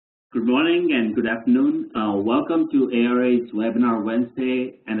Good morning and good afternoon. Welcome to ARA's Webinar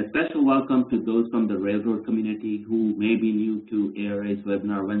Wednesday, and a special welcome to those from the railroad community who may be new to ARA's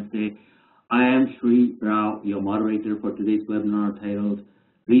Webinar Wednesday. I am Sri Rao, your moderator for today's webinar titled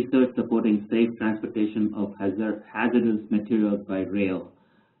Research Supporting Safe Transportation of Hazardous Materials by Rail.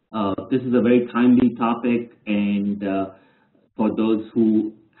 This is a very timely topic, and for those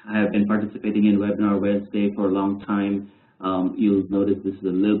who have been participating in Webinar Wednesday for a long time, you'll notice this is a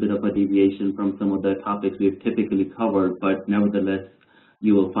little bit of a deviation from some of the topics we've typically covered, but nevertheless,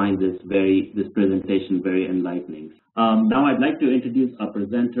 you will find this presentation very enlightening. Now I'd like to introduce our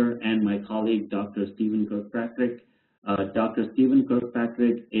presenter and my colleague, Dr. Stephen Kirkpatrick. Dr. Stephen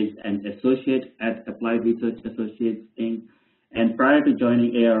Kirkpatrick is an associate at Applied Research Associates, Inc., and prior to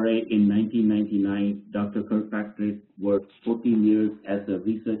joining ARA in 1999, Dr. Kirkpatrick worked 14 years as a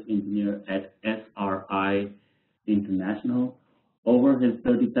research engineer at SRI International. Over his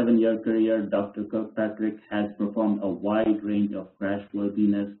 37-year career, Dr. Kirkpatrick has performed a wide range of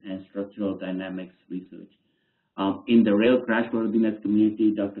crashworthiness and structural dynamics research. In the rail crashworthiness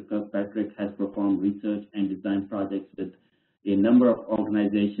community, Dr. Kirkpatrick has performed research and design projects with a number of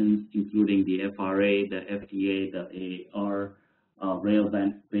organizations, including the FRA, the FTA, the AAR, rail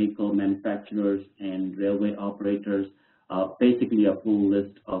vehicle manufacturers, and railway operators, basically a full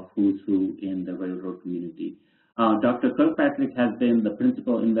list of who's who in the railroad community. Dr. Kirkpatrick has been the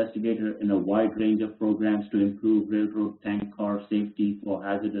principal investigator in a wide range of programs to improve railroad tank car safety for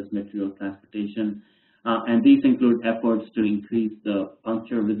hazardous material transportation, and these include efforts to increase the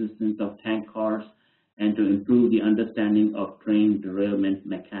puncture resistance of tank cars and to improve the understanding of train derailment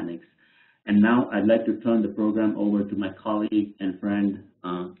mechanics. And now I'd like to turn the program over to my colleague and friend,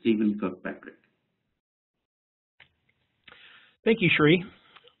 Stephen Kirkpatrick. Thank you, Sri.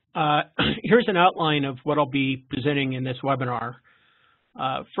 Here's an outline of what I'll be presenting in this webinar.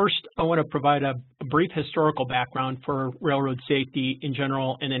 First, I want to provide a brief historical background for railroad safety in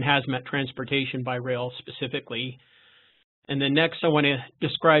general, and then HAZMAT transportation by rail specifically. And then next, I want to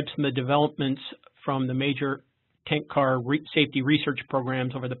describe some of the developments from the major tank car safety research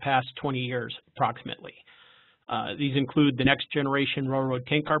programs over the past 20 years, approximately. These include the Next Generation Railroad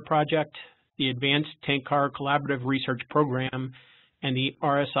Tank Car Project, the Advanced Tank Car Collaborative Research Program, and the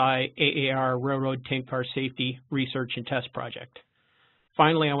RSI AAR Railroad Tank Car Safety Research and Test Project.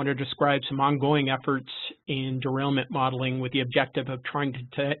 Finally, I want to describe some ongoing efforts in derailment modeling with the objective of trying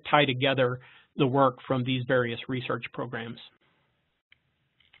to tie together the work from these various research programs.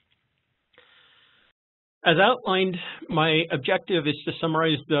 As outlined, my objective is to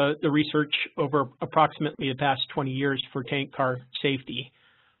summarize the research over approximately the past 20 years for tank car safety.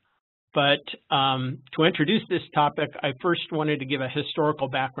 But to introduce this topic, I first wanted to give a historical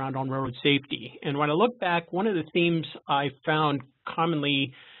background on railroad safety. And when I look back, one of the themes I found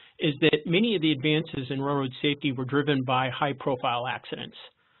commonly is that many of the advances in railroad safety were driven by high-profile accidents.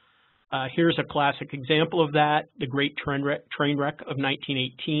 Here's a classic example of that, the Great Train Wreck of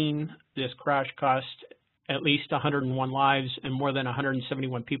 1918. This crash cost at least 101 lives, and more than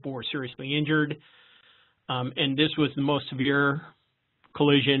 171 people were seriously injured. And this was the most severe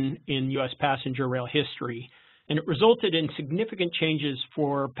collision in U.S. passenger rail history, and it resulted in significant changes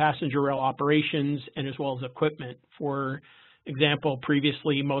for passenger rail operations and as well as equipment. For example,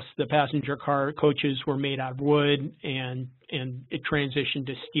 previously most of the passenger car coaches were made out of wood, and it transitioned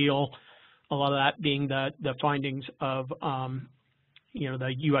to steel. A lot of that being the findings of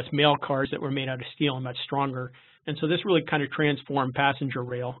the U.S. mail cars that were made out of steel and much stronger. And so this really kind of transformed passenger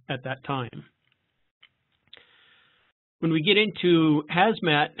rail at that time. When we get into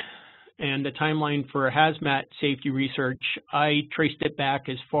HAZMAT and the timeline for HAZMAT safety research, I traced it back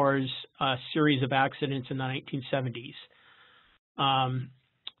as far as a series of accidents in the 1970s.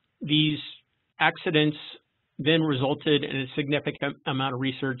 These accidents then resulted in a significant amount of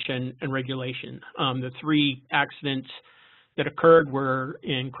research and regulation. The three accidents that occurred were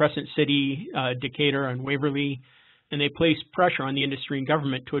in Crescent City, Decatur, and Waverly, and they placed pressure on the industry and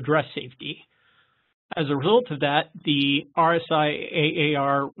government to address safety. As a result of that, the RSI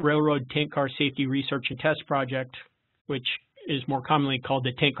AAR Railroad Tank Car Safety Research and Test Project, which is more commonly called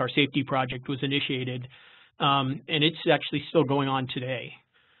the Tank Car Safety Project, was initiated, and it's actually still going on today.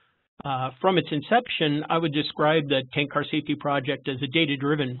 From its inception, I would describe the Tank Car Safety Project as a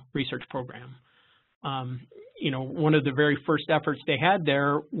data-driven research program. One of the very first efforts they had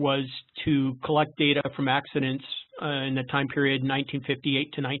there was to collect data from accidents in the time period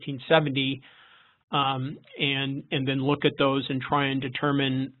 1958 to 1970, and then look at those and try and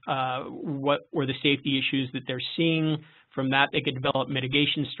determine what were the safety issues that they're seeing. From that, they could develop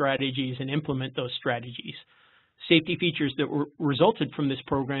mitigation strategies and implement those strategies. Safety features that resulted from this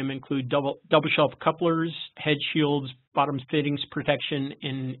program include double shelf couplers, head shields, bottom fittings protection,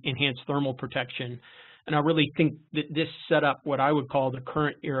 and enhanced thermal protection. And I really think that this set up what I would call the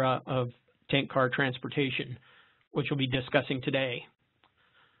current era of tank car transportation, which we'll be discussing today.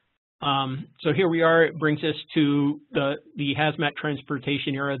 So here we are. It brings us to the HAZMAT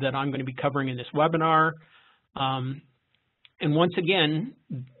transportation era that I'm going to be covering in this webinar. And once again,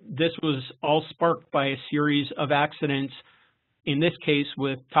 this was all sparked by a series of accidents, in this case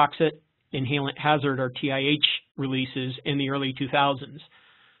with toxic inhalant hazard, or TIH, releases in the early 2000s.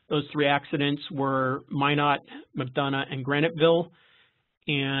 Those three accidents were Minot, McDonough, and Graniteville,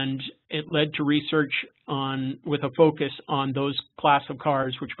 and it led to research with a focus on those class of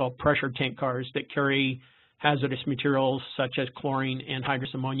cars, which are called pressure tank cars, that carry hazardous materials such as chlorine,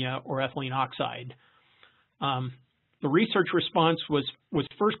 anhydrous ammonia, or ethylene oxide. The research response was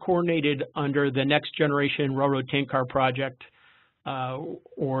first coordinated under the Next Generation Railroad Tank Car Project,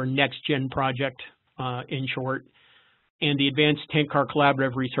 or NextGen Project in short, and the Advanced Tank Car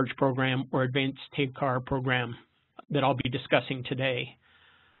Collaborative Research Program, or Advanced Tank Car Program, that I'll be discussing today.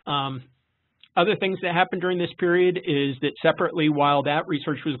 Other things that happened during this period is that separately, while that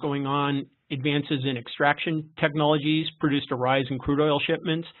research was going on, advances in extraction technologies produced a rise in crude oil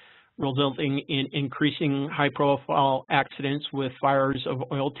shipments, resulting in increasing high-profile accidents with fires of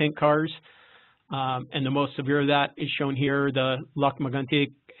oil tank cars. And the most severe of that is shown here, the Lac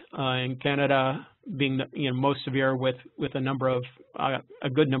Mégantic in Canada being the most severe, with a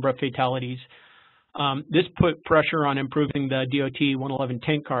good number of fatalities. This put pressure on improving the DOT 111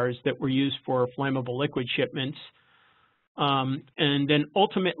 tank cars that were used for flammable liquid shipments. And then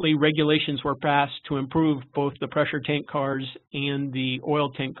ultimately regulations were passed to improve both the pressure tank cars and the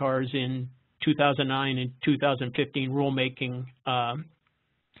oil tank cars in 2009 and 2015 rulemaking,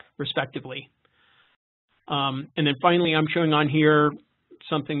 respectively. And then finally, I'm showing on here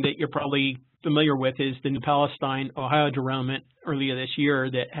something that you're probably familiar with, is the New Palestine, Ohio derailment earlier this year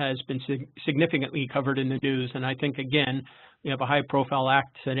that has been significantly covered in the news. And I think, again, we have a high-profile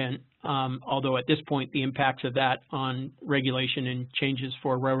accident, although at this point the impacts of that on regulation and changes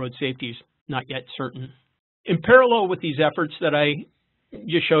for railroad safety is not yet certain. In parallel with these efforts that I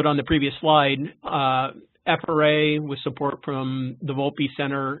just showed on the previous slide, FRA, with support from the Volpe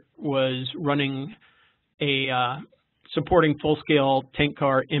Center, was running a supporting full-scale tank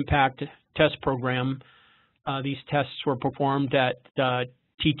car impact test program. These tests were performed at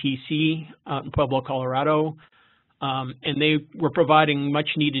TTC out in Pueblo, Colorado, and they were providing much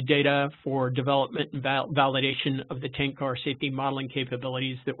needed data for development and validation of the tank car safety modeling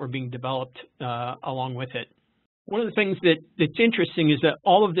capabilities that were being developed along with it. One of the things that's interesting is that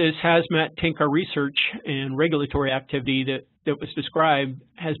all of this HAZMAT tank car research and regulatory activity that was described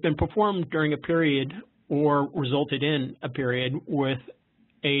has been performed during a period, or resulted in a period, with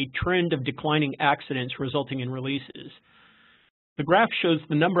a trend of declining accidents resulting in releases. The graph shows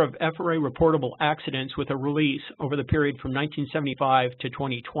the number of FRA reportable accidents with a release over the period from 1975 to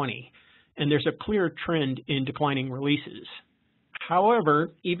 2020, and there's a clear trend in declining releases. However,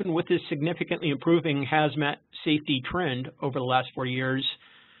 even with this significantly improving HAZMAT safety trend over the last 4 years,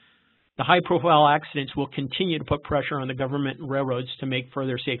 the high-profile accidents will continue to put pressure on the government and railroads to make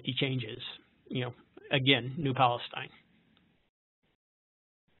further safety changes. Again, New Palestine.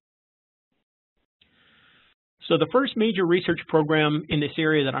 So the first major research program in this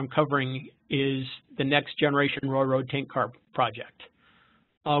area that I'm covering is the Next Generation Railroad Tank Car Project.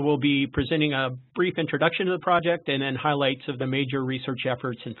 We'll be presenting a brief introduction to the project and then highlights of the major research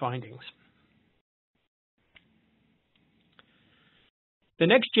efforts and findings. The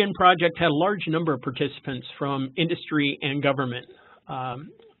Next Gen project had a large number of participants from industry and government.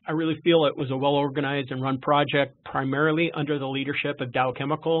 I really feel it was a well-organized and run project, primarily under the leadership of Dow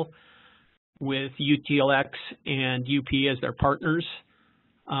Chemical, with UTLX and UP as their partners.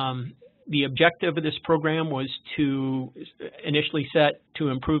 The objective of this program was to initially set to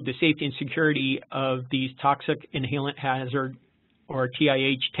improve the safety and security of these toxic inhalant hazard, or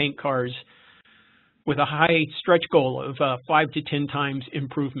TIH, tank cars, with a high stretch goal of 5 to 10 times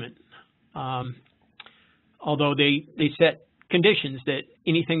improvement. Although they set conditions that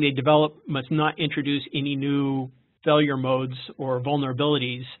anything they develop must not introduce any new failure modes or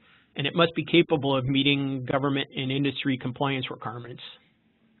vulnerabilities, and it must be capable of meeting government and industry compliance requirements.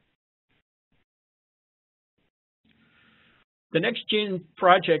 The Next Gen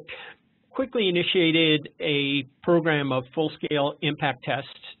project quickly initiated a program of full-scale impact tests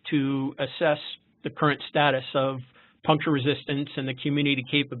to assess the current status of puncture resistance and the community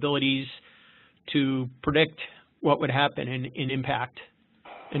capabilities to predict what would happen in impact.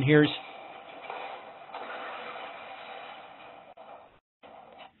 And here's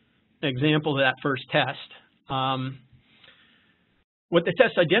example of that first test. What the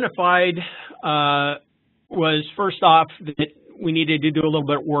test identified was, first off, that we needed to do a little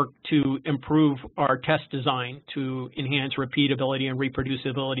bit of work to improve our test design to enhance repeatability and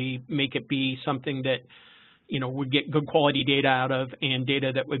reproducibility, make it be something that, you know, would get good quality data out of and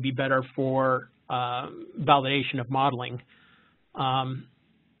data that would be better for validation of modeling.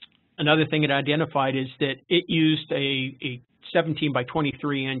 Another thing it identified is that it used a 17 by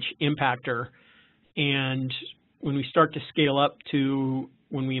 23 inch impactor, and when we start to scale up to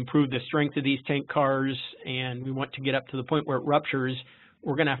when we improve the strength of these tank cars and we want to get up to the point where it ruptures,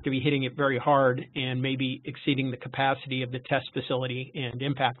 we're going to have to be hitting it very hard and maybe exceeding the capacity of the test facility and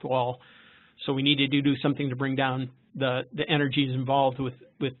impact wall. So we needed to do something to bring down the energies involved with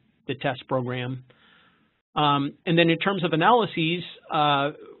the test program. And then in terms of analyses,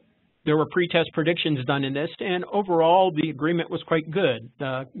 there were pre-test predictions done in this, and overall the agreement was quite good.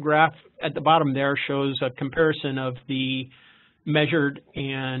 The graph at the bottom there shows a comparison of the measured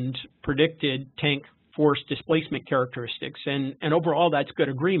and predicted tank force displacement characteristics, and overall that's good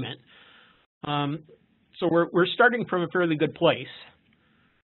agreement. So we're starting from a fairly good place.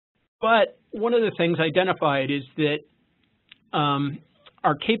 But one of the things identified is that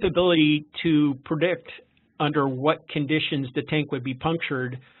our capability to predict under what conditions the tank would be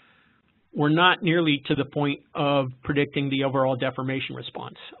punctured were not nearly to the point of predicting the overall deformation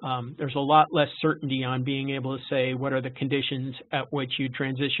response. There's a lot less certainty on being able to say what are the conditions at which you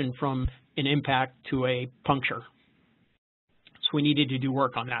transition from an impact to a puncture. So we needed to do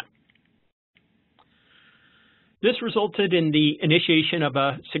work on that. This resulted in the initiation of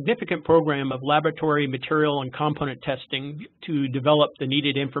a significant program of laboratory material and component testing to develop the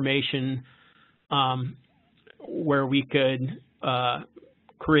needed information where we could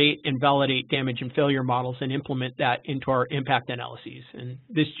create and validate damage and failure models and implement that into our impact analyses. And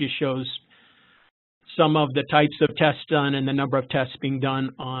this just shows some of the types of tests done and the number of tests being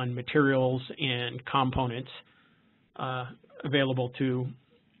done on materials and components available to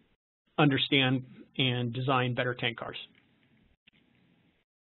understand and design better tank cars.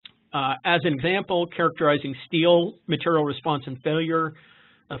 As an example, characterizing steel material response and failure,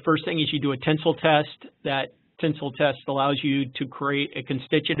 the first thing is you do a tensile test. That tensile test allows you to create a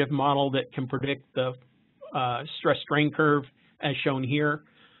constitutive model that can predict the stress strain curve as shown here.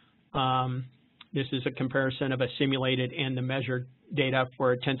 This is a comparison of a simulated and the measured data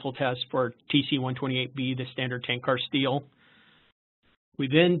for a tensile test for TC128B, the standard tank car steel. We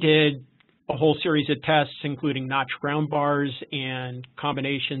then did a whole series of tests, including notch ground bars and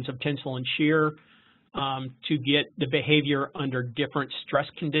combinations of tensile and shear to get the behavior under different stress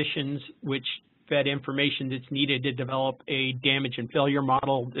conditions, which fed information that's needed to develop a damage and failure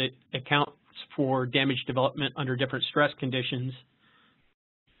model that accounts for damage development under different stress conditions.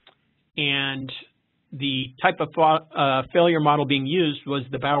 And the type of failure model being used was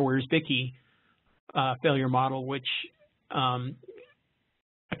the Bowers-Bickey failure model, which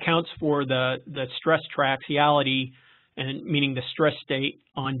accounts for the stress traxiality, and meaning the stress state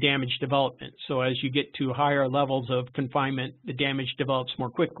on damage development. So as you get to higher levels of confinement, the damage develops more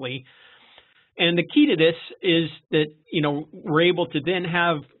quickly. And the key to this is that, you know, we're able to then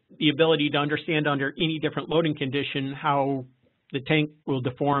have the ability to understand under any different loading condition how the tank will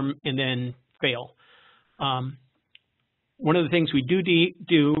deform and then fail. One of the things we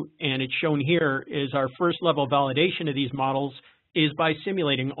do, and it's shown here, is our first level validation of these models is by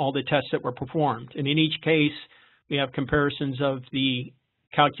simulating all the tests that were performed. And in each case, we have comparisons of the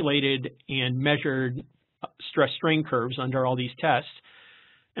calculated and measured stress strain curves under all these tests.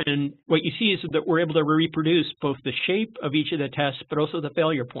 And what you see is that we're able to reproduce both the shape of each of the tests, but also the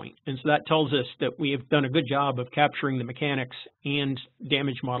failure point. And so that tells us that we have done a good job of capturing the mechanics and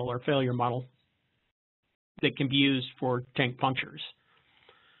damage model or failure model that can be used for tank punctures.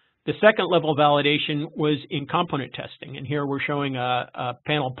 The second level of validation was in component testing. And here we're showing a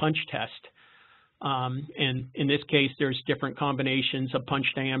panel punch test. And in this case, there's different combinations of punch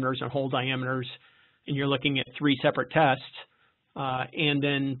diameters and hole diameters. And you're looking at 3 separate tests. And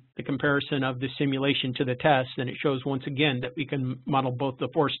then the comparison of the simulation to the test, and it shows once again that we can model both the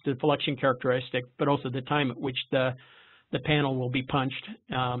force deflection characteristic, but also the time at which the panel will be punched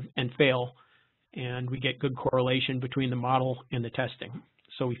and fail. And we get good correlation between the model and the testing.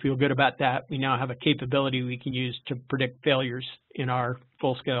 So we feel good about that. We now have a capability we can use to predict failures in our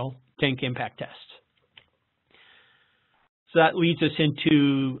full-scale tank impact tests. So that leads us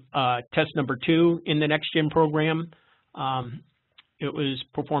into test number 2 in the next-gen program. It was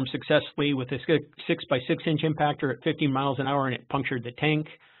performed successfully with a 6 by 6 inch impactor at 15 miles an hour, and it punctured the tank.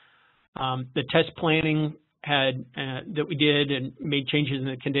 The test planning that we did and made changes in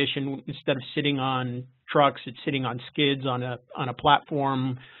the condition. Instead of sitting on trucks, it's sitting on skids on a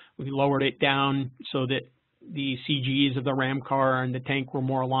platform. We lowered it down so that the CGs of the ram car and the tank were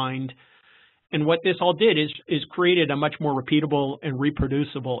more aligned. And what this all did is created a much more repeatable and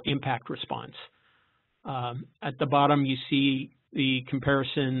reproducible impact response. At the bottom, you see the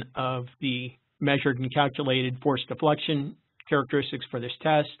comparison of the measured and calculated force deflection characteristics for this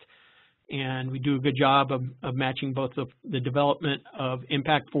test. And we do a good job of matching both the development of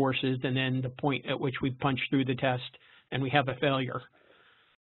impact forces and then the point at which we punch through the test and we have a failure.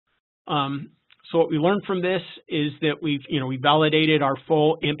 So what we learned from this is that we validated our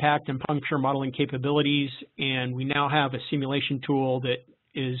full impact and puncture modeling capabilities, and we now have a simulation tool that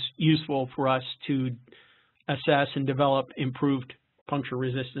is useful for us to assess and develop improved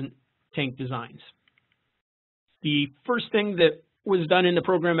puncture-resistant tank designs. The first thing that was done in the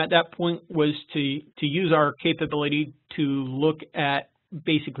program at that point was to use our capability to look at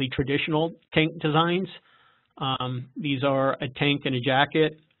basically traditional tank designs. These are a tank and a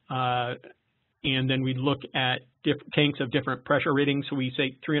jacket, and then we look at tanks of different pressure ratings. So we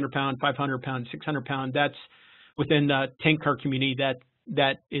say 300 pound, 500 pound, 600 pound. That's within the tank car community.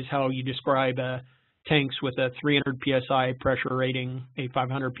 That is how you describe tanks with a 300 psi pressure rating, a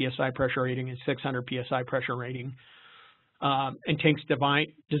 500 psi pressure rating, and 600 psi pressure rating. And tanks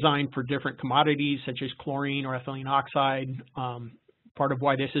designed for different commodities such as chlorine or ethylene oxide. Part of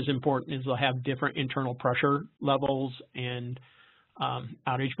why this is important is they'll have different internal pressure levels and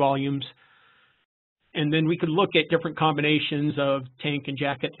outage volumes. And then we could look at different combinations of tank and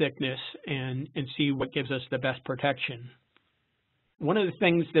jacket thickness and see what gives us the best protection. One of the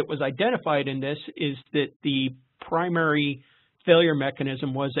things that was identified in this is that the primary failure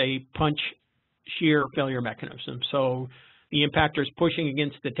mechanism was a punch shear failure mechanism. So the impactor is pushing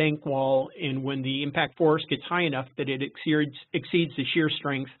against the tank wall, and when the impact force gets high enough that it exceeds the shear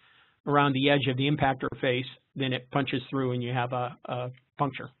strength around the edge of the impactor face, then it punches through and you have a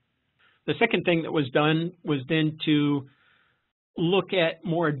puncture. The second thing that was done was then to look at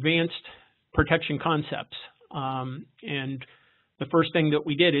more advanced protection concepts. And the first thing that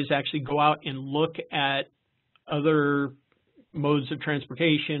we did is actually go out and look at other modes of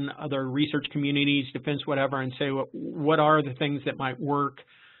transportation, other research communities, defense, whatever, and say, what are the things that might work?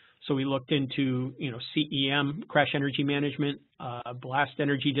 So we looked into, CEM, crash energy management, blast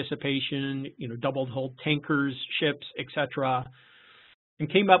energy dissipation, double hull tankers, ships, etc.,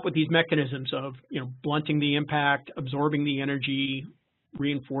 and came up with these mechanisms of, blunting the impact, absorbing the energy,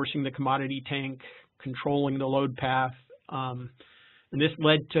 reinforcing the commodity tank, controlling the load path. And this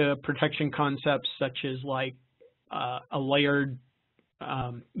led to protection concepts such as a layered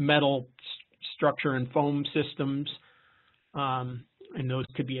metal structure and foam systems, and those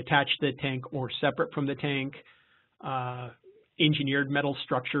could be attached to the tank or separate from the tank, engineered metal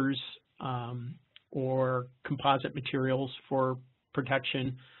structures, or composite materials for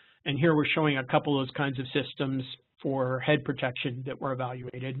protection. And here we're showing a couple of those kinds of systems for head protection that were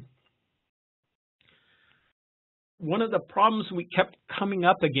evaluated. One of the problems we kept coming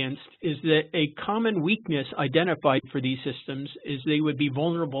up against is that a common weakness identified for these systems is they would be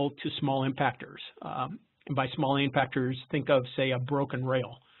vulnerable to small impactors. And by small impactors, think of, say, a broken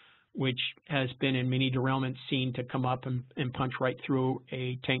rail, which has been in many derailments seen to come up and punch right through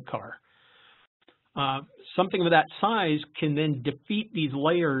a tank car. Something of that size can then defeat these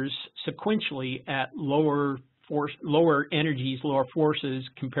layers sequentially at lower energies, lower forces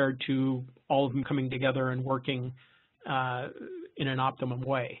compared to all of them coming together and working in an optimum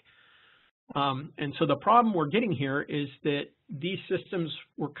way. And so the problem we're getting here is that these systems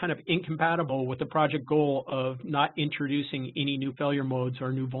were kind of incompatible with the project goal of not introducing any new failure modes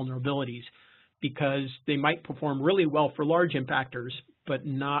or new vulnerabilities, because they might perform really well for large impactors, but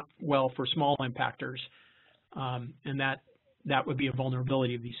not well for small impactors. And that would be a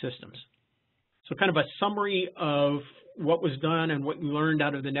vulnerability of these systems. So kind of a summary of what was done and what we learned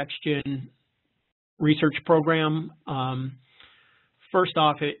out of the NextGen research program. First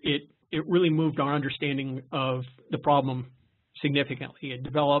off, it really moved our understanding of the problem significantly. It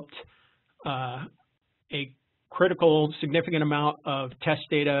developed a critical, significant amount of test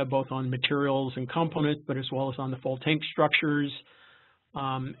data, both on materials and components, but as well as on the full tank structures.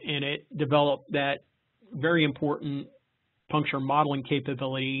 And it developed that very important puncture modeling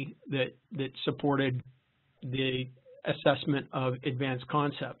capability that supported the assessment of advanced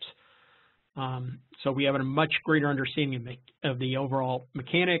concepts. So we have a much greater understanding of the overall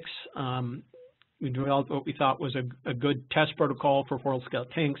mechanics. We developed what we thought was a good test protocol for world-scale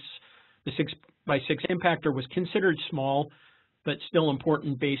tanks. The 6x6 impactor was considered small, but still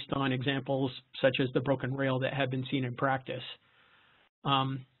important based on examples such as the broken rail that have been seen in practice.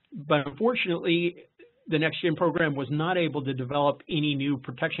 But unfortunately, the Next Gen program was not able to develop any new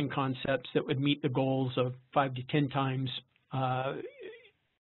protection concepts that would meet the goals of 5 to 10 times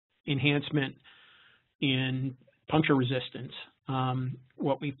enhancement in puncture resistance.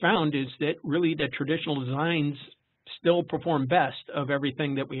 What we found is that really the traditional designs still perform best of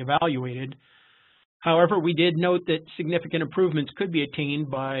everything that we evaluated. However, we did note that significant improvements could be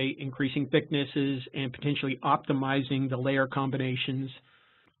attained by increasing thicknesses and potentially optimizing the layer combinations.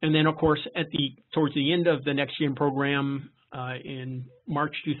 And then, of course, towards the end of the Next Gen program, in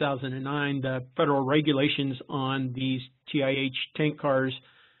March 2009, the federal regulations on these TIH tank cars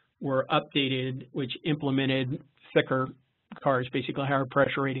were updated, which implemented thicker cars, basically higher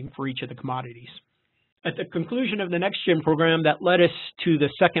pressure rating for each of the commodities. At the conclusion of the Next Gen program, that led us to the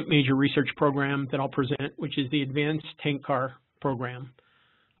second major research program that I'll present, which is the Advanced Tank Car program.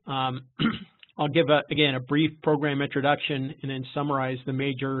 I'll give, again, a brief program introduction and then summarize the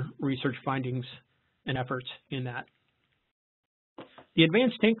major research findings and efforts in that. The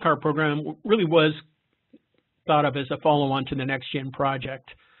Advanced Tank Car program really was thought of as a follow-on to the Next Gen project,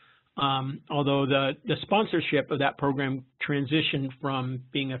 although the sponsorship of that program transitioned from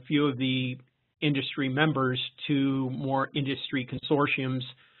being a few of the industry members to more industry consortiums,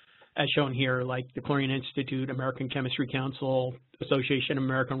 as shown here, like the Chlorine Institute, American Chemistry Council, Association of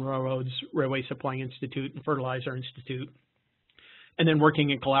American Railroads, Railway Supply Institute, and Fertilizer Institute, and then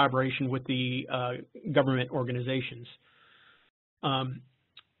working in collaboration with the government organizations. But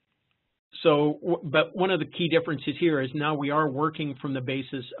one of the key differences here is now we are working from the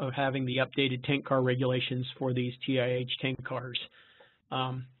basis of having the updated tank car regulations for these TIH tank cars.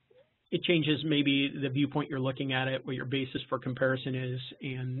 It changes maybe the viewpoint you're looking at it, what your basis for comparison is,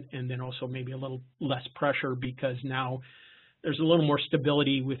 and then also maybe a little less pressure because now there's a little more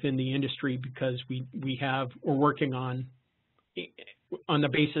stability within the industry because we're working on the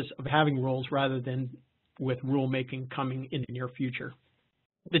basis of having rules rather than with rulemaking coming in the near future.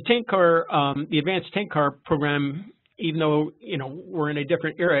 The tank car, the Advanced Tank Car program, even though we're in a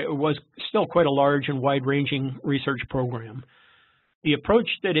different era, it was still quite a large and wide-ranging research program. The approach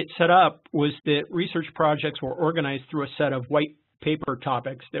that it set up was that research projects were organized through a set of white paper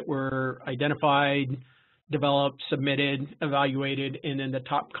topics that were identified, developed, submitted, evaluated, and then the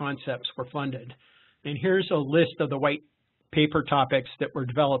top concepts were funded. And here's a list of the white paper topics that were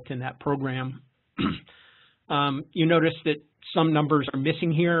developed in that program. You notice that some numbers are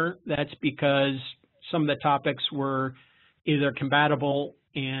missing here. That's because some of the topics were either compatible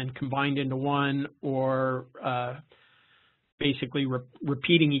and combined into one or basically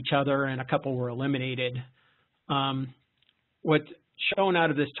repeating each other, and a couple were eliminated. What's shown out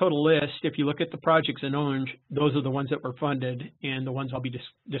of this total list, if you look at the projects in orange, those are the ones that were funded and the ones I'll be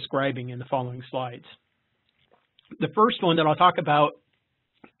describing in the following slides. The first one that I'll talk about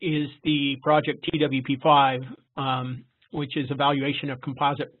is the project TWP5, which is evaluation of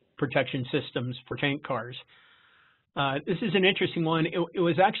composite protection systems for tank cars. This is an interesting one. It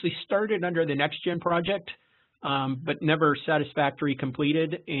was actually started under the Next Gen project, but never satisfactorily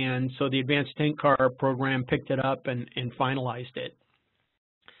completed, and so the Advanced Tank Car program picked it up and finalized it.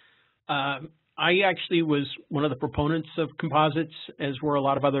 I actually was one of the proponents of composites, as were a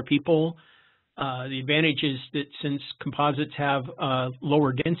lot of other people. The advantage is that since composites have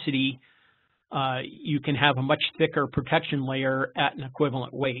lower density, you can have a much thicker protection layer at an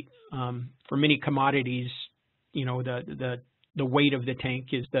equivalent weight. For many commodities, the weight of the tank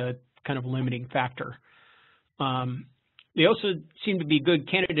is the kind of limiting factor. They also seem to be good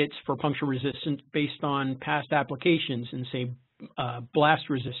candidates for puncture resistance based on past applications in, say, blast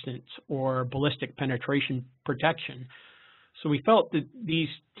resistance or ballistic penetration protection. So we felt that these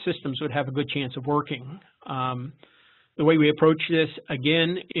systems would have a good chance of working. The way we approach this,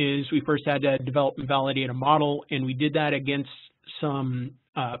 again, is we first had to develop and validate a model, and we did that against some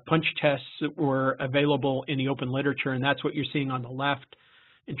punch tests that were available in the open literature, and that's what you're seeing on the left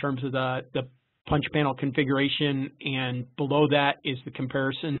in terms of the punch panel configuration, and below that is the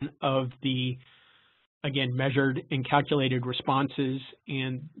comparison of the, again, measured and calculated responses,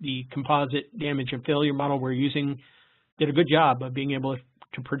 and the composite damage and failure model we're using did a good job of being able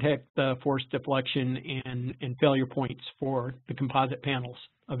to predict the force deflection and failure points for the composite panels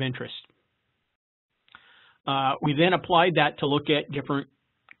of interest. We then applied that to look at different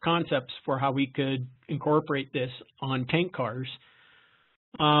concepts for how we could incorporate this on tank cars.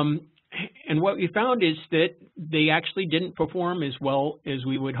 And what we found is that they actually didn't perform as well as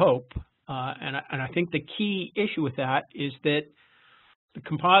we would hope. And I think the key issue with that is that the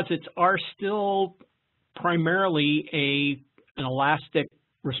composites are still primarily an elastic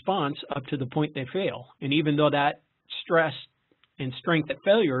response up to the point they fail. And even though that stress and strength at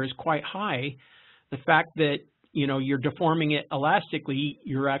failure is quite high, the fact that you're deforming it elastically,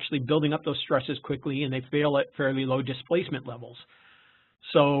 you're actually building up those stresses quickly, and they fail at fairly low displacement levels.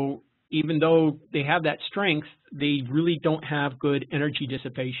 So even though they have that strength, they really don't have good energy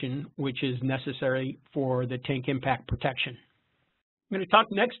dissipation, which is necessary for the tank impact protection. I'm going to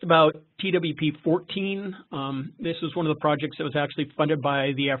talk next about TWP-14. This was one of the projects that was actually funded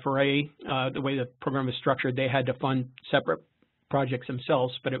by the FRA. The way the program is structured, they had to fund separate projects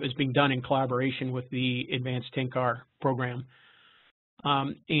themselves, but it was being done in collaboration with the Advanced Tank Car program.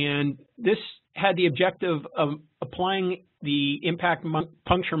 And this had the objective of applying the impact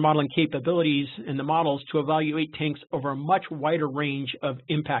puncture modeling capabilities in the models to evaluate tanks over a much wider range of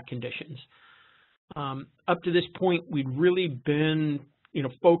impact conditions. Up to this point, we'd really been,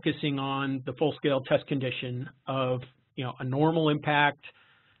 focusing on the full-scale test condition of, a normal impact,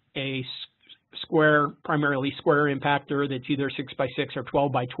 a primarily square impactor that's either 6x6 or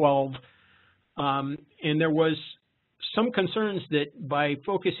 12x12. And there was some concerns that by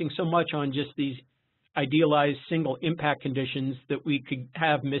focusing so much on just these idealized single impact conditions that we could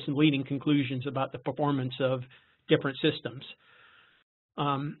have misleading conclusions about the performance of different systems.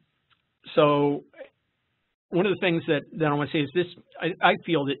 So one of the things that I want to say is this: I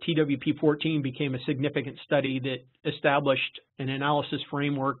feel that TWP-14 became a significant study that established an analysis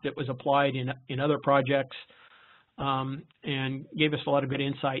framework that was applied in other projects and gave us a lot of good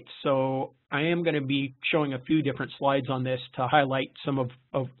insights. So I am going to be showing a few different slides on this to highlight some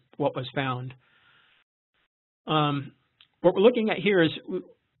of what was found. What we're looking at here is,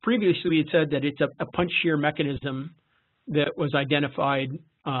 previously we had said that it's a punch shear mechanism that was identified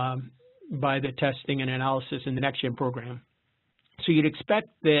by the testing and analysis in the NextGen program. So you'd expect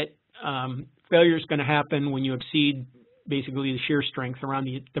that failure is going to happen when you exceed basically the shear strength around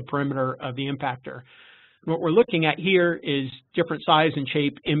the perimeter of the impactor. What we're looking at here is different size and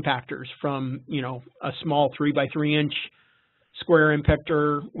shape impactors, from a small 3x3 inch square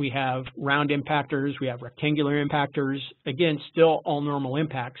impactor, we have round impactors, we have rectangular impactors, again, still all normal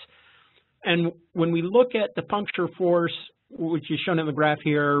impacts. And when we look at the puncture force, which is shown in the graph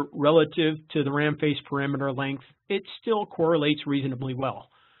here, relative to the ram face perimeter length, it still correlates reasonably well.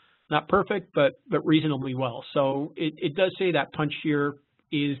 Not perfect, but reasonably well. So it does say that punch shear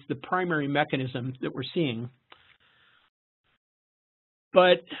is the primary mechanism that we're seeing.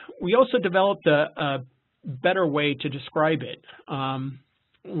 But we also developed a better way to describe it.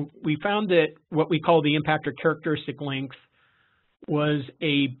 We found that what we call the impactor characteristic length was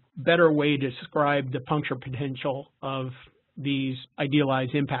a better way to describe the puncture potential of these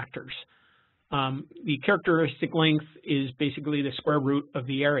idealized impactors. The characteristic length is basically the square root of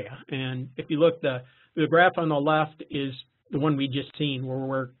the area. And if you look, the graph on the left is the one we just seen,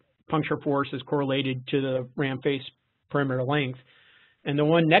 where puncture force is correlated to the ram face perimeter length. And the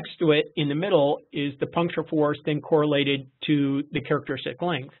one next to it in the middle is the puncture force then correlated to the characteristic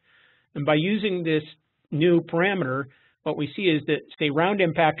length. And by using this new parameter, what we see is that, say, round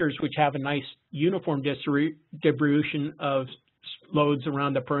impactors, which have a nice uniform distribution of loads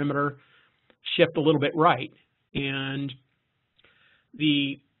around the perimeter, shift a little bit right. And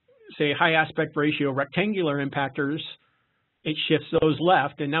the, say, high aspect ratio rectangular impactors, it shifts those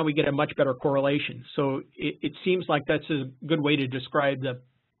left, and now we get a much better correlation. So it seems like that's a good way to describe the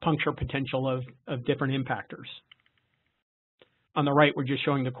puncture potential of different impactors. On the right, we're just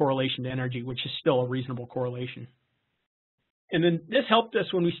showing the correlation to energy, which is still a reasonable correlation. And then this helped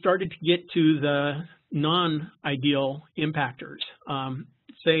us when we started to get to the non-ideal impactors.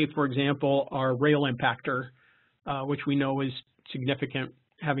 Say, for example, our rail impactor, which we know is significant,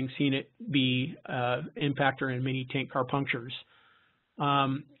 having seen it be impactor in many tank car punctures.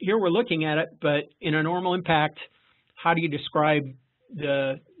 Here we're looking at it, but in a normal impact, how do you describe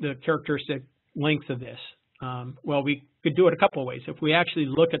the characteristic length of this? Well, we could do it a couple of ways. If we actually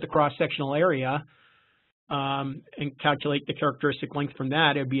look at the cross-sectional area and calculate the characteristic length from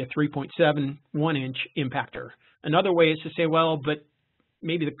that, it would be a 3.71 inch impactor. Another way is to say, well, but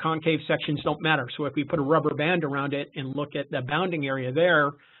maybe the concave sections don't matter. So if we put a rubber band around it and look at the bounding area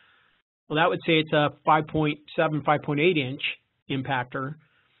there, well, that would say it's a 5.7, 5.8 inch impactor.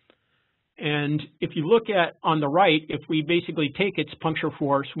 And if you look at on the right, if we basically take its puncture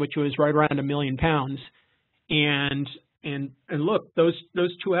force, which was right around 1 million pounds, and look, those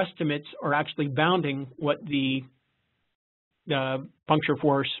two estimates are actually bounding what the puncture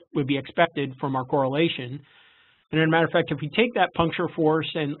force would be expected from our correlation. And as a matter of fact, if we take that puncture force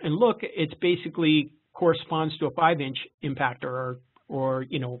and look, it's basically corresponds to a 5-inch impactor, or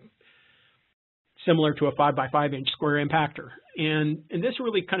similar to a 5x5 inch square impactor. And this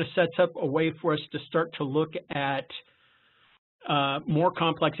really kind of sets up a way for us to start to look at more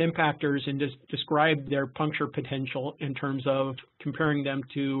complex impactors and describe their puncture potential in terms of comparing them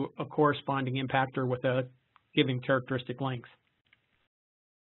to a corresponding impactor with a given characteristic length.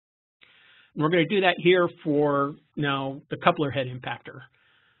 And we're going to do that here for now the coupler head impactor.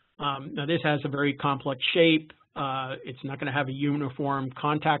 Now this has a very complex shape. It's not going to have a uniform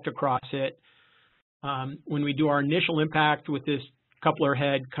contact across it. When we do our initial impact with this coupler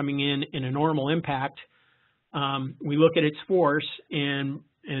head coming in a normal impact, we look at its force, and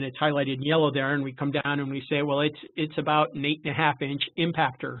it's highlighted in yellow there, and we come down and we say, well, it's about an 8.5 inch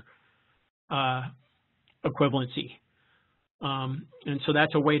impactor equivalency. And so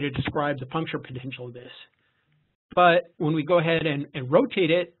that's a way to describe the puncture potential of this. But when we go ahead and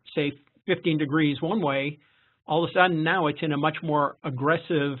rotate it, say 15 degrees one way, all of a sudden now it's in a much more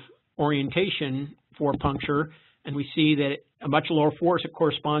aggressive orientation for puncture, and we see that a much lower force, it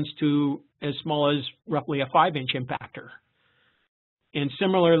corresponds to as small as roughly a 5-inch impactor. And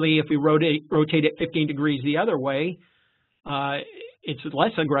similarly, if we rotate it 15 degrees the other way, it's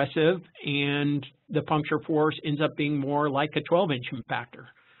less aggressive, and the puncture force ends up being more like a 12-inch impactor.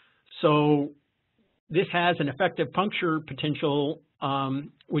 So this has an effective puncture potential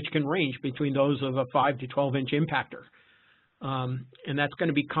which can range between those of a 5 to 12-inch impactor. And that's going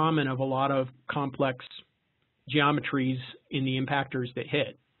to be common of a lot of complex geometries in the impactors that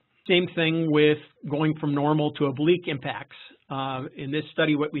hit. Same thing with going from normal to oblique impacts. In this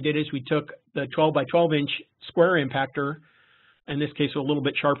study, what we did is we took the 12 by 12 inch square impactor, in this case a little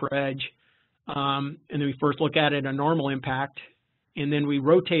bit sharper edge, and then we first look at it a normal impact, and then we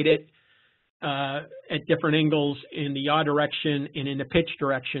rotate it at different angles in the yaw direction and in the pitch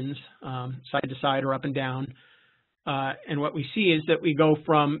directions, side to side or up and down. And what we see is that we go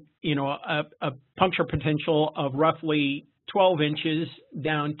from, a puncture potential of roughly 12 inches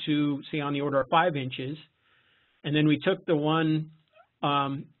down to, say, on the order of 5 inches. And then we took the one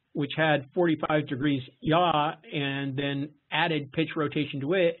which had 45 degrees yaw and then added pitch rotation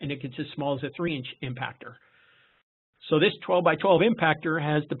to it, and it gets as small as a 3-inch impactor. So this 12 by 12 impactor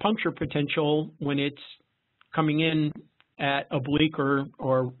has the puncture potential when it's coming in at oblique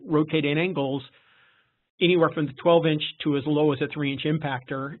or rotating angles anywhere from the 12-inch to as low as a 3-inch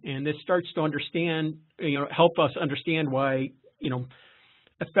impactor. And this starts to understand, help us understand why,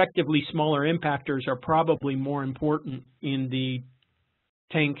 effectively smaller impactors are probably more important in the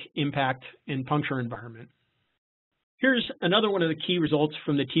tank impact and puncture environment. Here's another one of the key results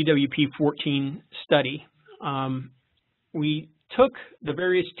from the TWP-14 study. We took the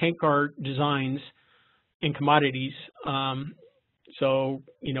various tank car designs and commodities.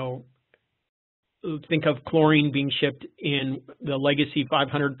 Think of chlorine being shipped in the legacy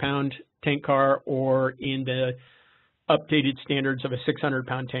 500-pound tank car or in the updated standards of a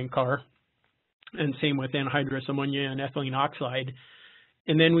 600-pound tank car, and same with anhydrous ammonia and ethylene oxide.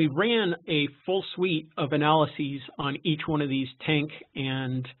 And then we ran a full suite of analyses on each one of these tank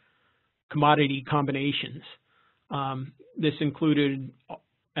and commodity combinations. This included,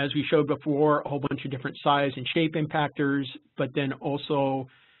 as we showed before, a whole bunch of different size and shape impactors, but then also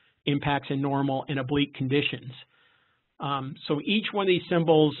impacts in normal and oblique conditions. So each one of these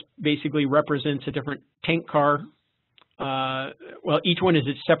symbols basically represents a different tank car. Each one is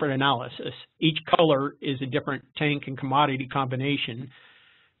a separate analysis. Each color is a different tank and commodity combination.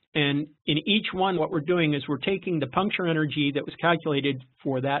 And in each one, what we're doing is we're taking the puncture energy that was calculated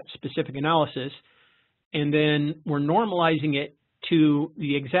for that specific analysis, and then we're normalizing it to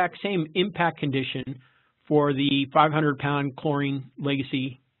the exact same impact condition for the 500-pound chlorine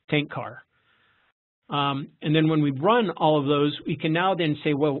legacy tank car. And then when we run all of those, we can now then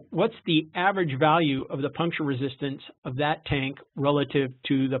say, well, what's the average value of the puncture resistance of that tank relative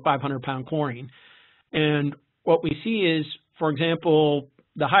to the 500-pound chlorine? And what we see is, for example,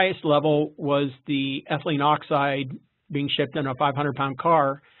 the highest level was the ethylene oxide being shipped in a 500-pound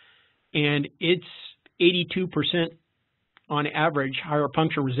car, and it's 82% on average higher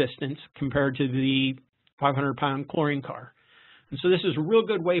puncture resistance compared to the 500-pound chlorine car. And so this is a real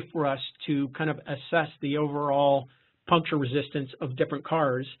good way for us to kind of assess the overall puncture resistance of different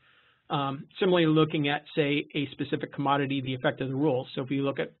cars. Similarly, looking at, say, a specific commodity, the effect of the rule. So if you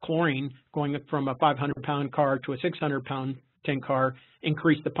look at chlorine, going from a 500-pound car to a 600-pound tank car,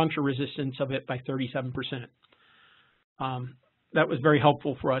 increased the puncture resistance of it by 37%. That was very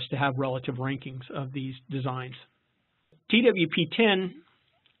helpful for us to have relative rankings of these designs. TWP-10,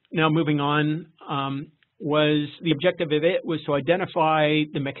 now moving on, was the objective of it was to identify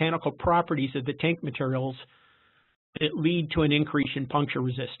the mechanical properties of the tank materials it lead to an increase in puncture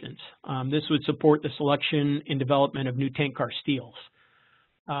resistance. This would support the selection and development of new tank car steels.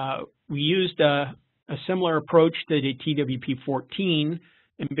 We used a similar approach to the TWP-14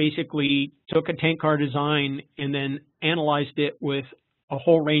 and basically took a tank car design and then analyzed it with a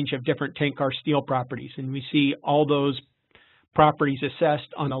whole range of different tank car steel properties. And we see all those properties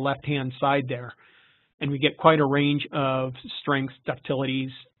assessed on the left-hand side there. And we get quite a range of strengths,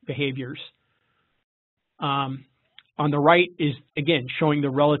 ductilities, behaviors. On the right is, again, showing the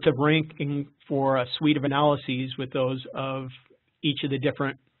relative ranking for a suite of analyses with those of each of the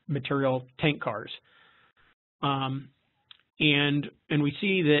different material tank cars. And we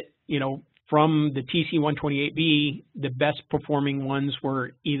see that, you know, from the TC-128B, the best performing ones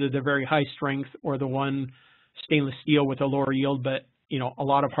were either the very high strength or the one stainless steel with a lower yield, but, you know, a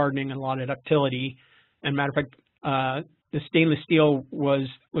lot of hardening and a lot of ductility. And matter of fact, the stainless steel was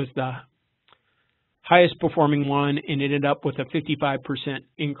the highest performing one and ended up with a 55%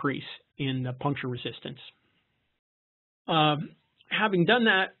 increase in the puncture resistance. Having done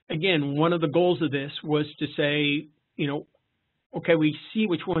that, again, one of the goals of this was to say, you know, okay, we see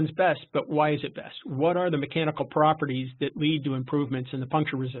which one's best, but why is it best? What are the mechanical properties that lead to improvements in the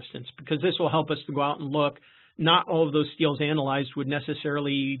puncture resistance? Because this will help us to go out and look. Not all of those steels analyzed would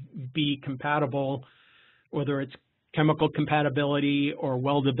necessarily be compatible, whether it's chemical compatibility or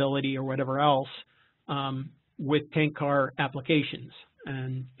weldability or whatever else, with tank car applications.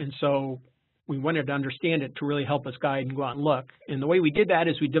 And so we wanted to understand it to really help us guide and go out and look. And the way we did that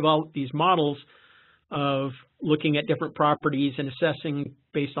is we developed these models of looking at different properties and assessing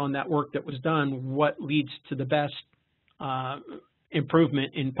based on that work that was done what leads to the best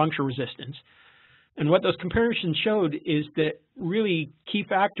improvement in puncture resistance. And what those comparisons showed is that really key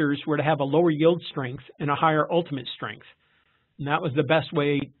factors were to have a lower yield strength and a higher ultimate strength. And that was the best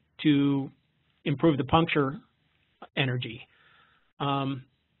way to improve the puncture energy.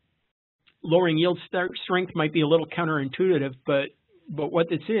 Lowering yield strength might be a little counterintuitive, but what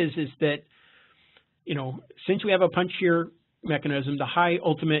this is that, you know, since we have a punch shear mechanism, the high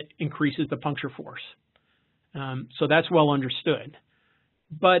ultimate increases the puncture force. So that's well understood.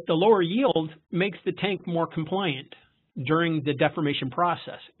 But the lower yield makes the tank more compliant during the deformation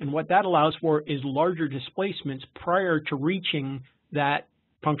process. And what that allows for is larger displacements prior to reaching that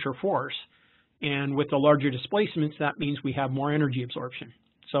puncture force. And with the larger displacements, that means we have more energy absorption.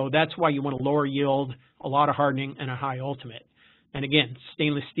 So that's why you want a lower yield, a lot of hardening, and a high ultimate. And again,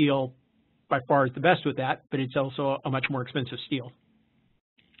 stainless steel by far is the best with that, but it's also a much more expensive steel.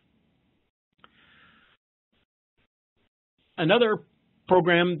 Another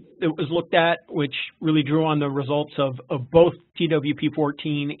program that was looked at, which really drew on the results of both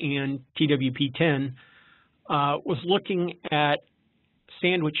TWP-14 and TWP-10, was looking at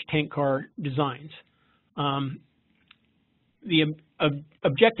sandwich tank car designs. The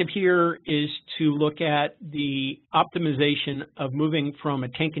objective here is to look at the optimization of moving from a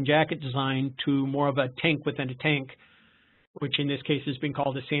tank and jacket design to more of a tank within a tank, which in this case has been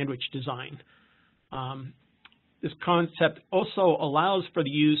called a sandwich design. This concept also allows for the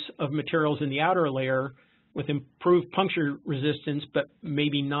use of materials in the outer layer with improved puncture resistance, but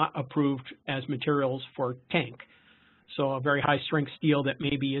maybe not approved as materials for tank. So a very high strength steel that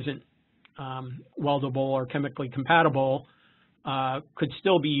maybe isn't weldable or chemically compatible could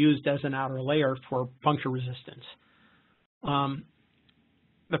still be used as an outer layer for puncture resistance.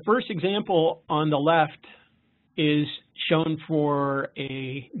 The first example on the left is shown for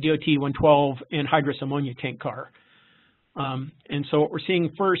a DOT-112 anhydrous ammonia tank car. And so what we're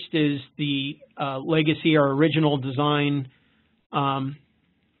seeing first is the legacy or original design of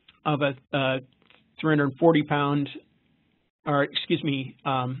a 340-pound, or excuse me,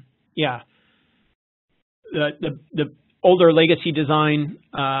 the older legacy design.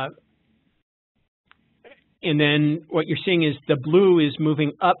 And then what you're seeing is the blue is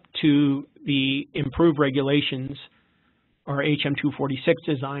moving up to the improved regulations or HM246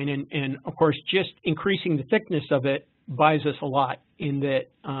 design. And of course, just increasing the thickness of it buys us a lot in that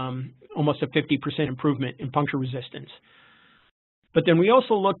almost a 50% improvement in puncture resistance. But then we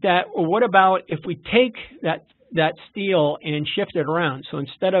also looked at, well, what about if we take that steel and shift it around? So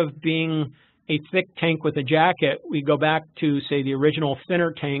instead of being a thick tank with a jacket, we go back to, say, the original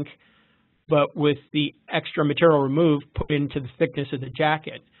thinner tank, but with the extra material removed, put into the thickness of the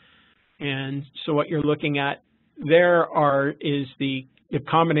jacket. And so what you're looking at there is the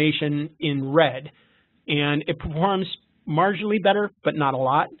combination in red. And it performs marginally better, but not a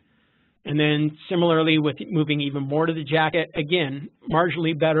lot. And then similarly with moving even more to the jacket, again,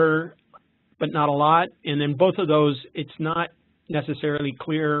 marginally better, but not a lot. And then both of those, it's not necessarily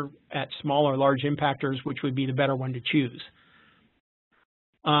clear at small or large impactors, which would be the better one to choose.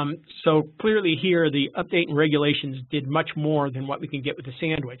 So clearly here, the update and regulations did much more than what we can get with the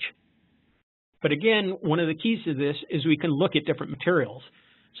sandwich. But again, one of the keys to this is we can look at different materials.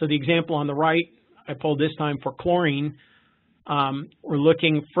 So the example on the right, I pulled this time for chlorine. We're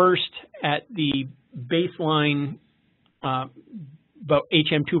looking first at the baseline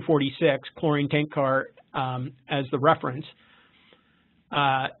HM246 chlorine tank car as the reference.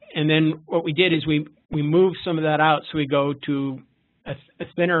 And then what we did is we moved some of that out, so we go to a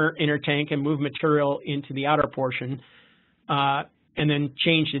thinner inner tank and move material into the outer portion, and then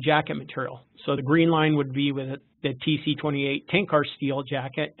change the jacket material. So the green line would be with the TC28 tank car steel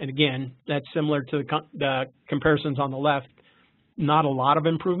jacket, and again, that's similar to the comparisons on the left. Not a lot of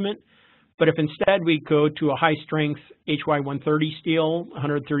improvement, but if instead we go to a high-strength HY130 steel,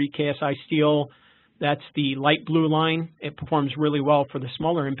 130 KSI steel, that's the light blue line. It performs really well for the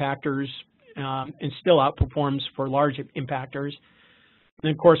smaller impactors and still outperforms for large impactors. And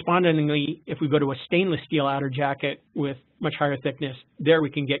then correspondingly, if we go to a stainless steel outer jacket with much higher thickness, there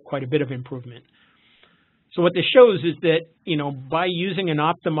we can get quite a bit of improvement. So what this shows is that, by using an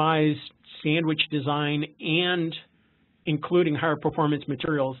optimized sandwich design and including higher performance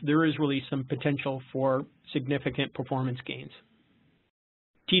materials, there is really some potential for significant performance gains.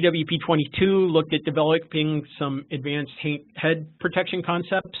 TWP22 looked at developing some advanced head protection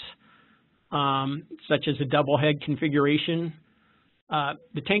concepts, such as a double head configuration.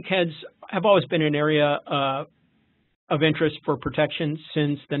 The tank heads have always been an area of interest for protection,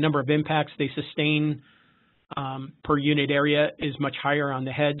 since the number of impacts they sustain per unit area is much higher on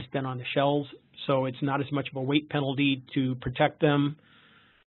the heads than on the shells, so it's not as much of a weight penalty to protect them.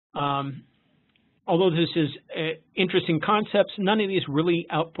 Although this is interesting concepts, none of these really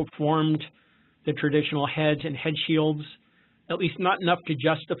outperformed the traditional heads and head shields, at least not enough to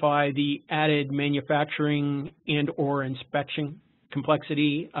justify the added manufacturing and or inspection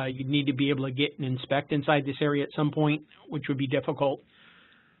complexity. You'd need to be able to get and inspect inside this area at some point, which would be difficult.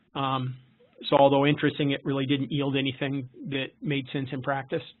 So although interesting, it really didn't yield anything that made sense in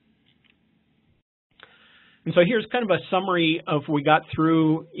practice. And so here's kind of a summary of what we got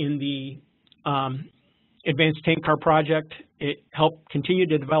through in the Advanced Tank Car project. It helped continue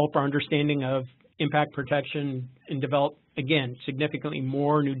to develop our understanding of impact protection and develop, again, significantly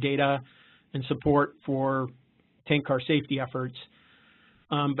more new data and support for tank car safety efforts.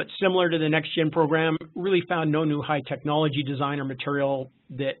 But similar to the Next Gen program, really found no new high technology design or material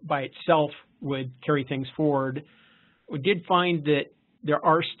that by itself would carry things forward. We did find that there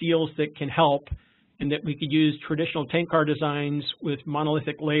are steels that can help, and that we could use traditional tank car designs with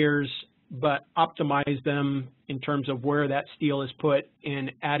monolithic layers, but optimize them in terms of where that steel is put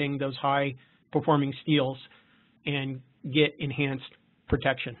and adding those high performing steels and get enhanced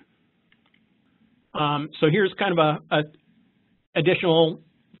protection. So here's kind of a additional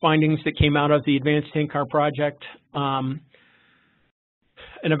findings that came out of the Advanced Tank Car project. An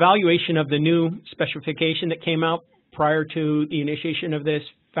evaluation of the new specification that came out prior to the initiation of this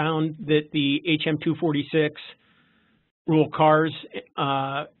found that the HM246 rule cars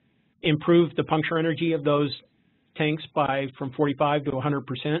improved the puncture energy of those tanks from 45 to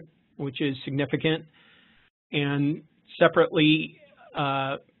 100%, which is significant. And separately,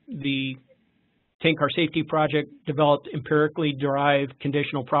 the Tank Car Safety Project developed empirically derived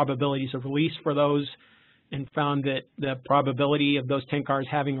conditional probabilities of release for those, and found that the probability of those tank cars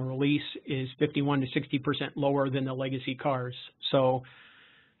having a release is 51 to 60% lower than the legacy cars. So,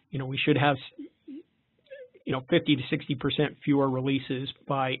 we should have, 50 to 60% fewer releases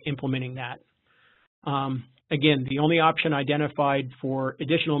by implementing that. Again, the only option identified for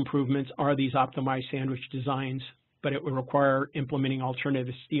additional improvements are these optimized sandwich designs, but it would require implementing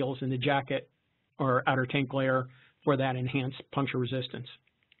alternative steels in the jacket or outer tank layer for that enhanced puncture resistance.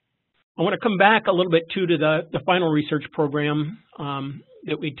 I want to come back a little bit to the final research program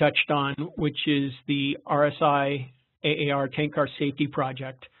that we touched on, which is the RSI AAR Tank Car Safety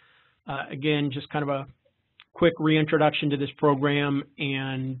Project. Again, just kind of a quick reintroduction to this program,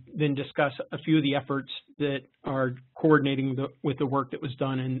 and then discuss a few of the efforts that are coordinating with the work that was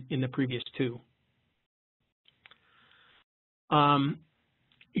done in the previous two.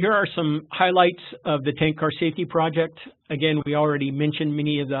 Here are some highlights of the Tank Car Safety Project. Again, we already mentioned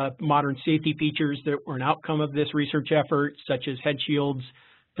many of the modern safety features that were an outcome of this research effort, such as head shields,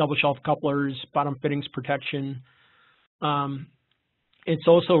 double shelf couplers, bottom fittings protection. It's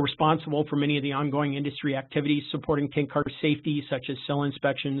also responsible for many of the ongoing industry activities supporting tank car safety, such as cell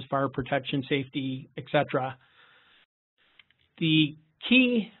inspections, fire protection safety, etc. The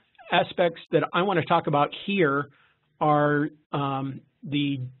key aspects that I want to talk about here are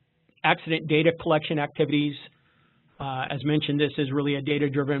the accident data collection activities. As mentioned, this is really a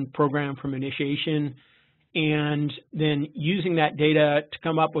data-driven program from initiation, and then using that data to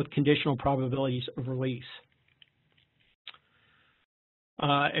come up with conditional probabilities of release.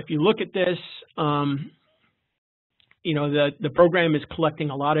 If you look at this, you know, the program is collecting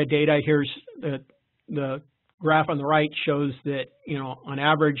a lot of data. Here's the graph on the right shows that, you know, on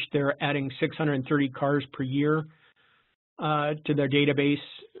average, they're adding 630 cars per year to their database,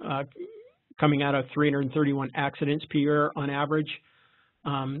 coming out of 331 accidents per year on average.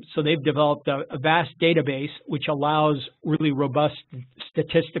 So they've developed a vast database which allows really robust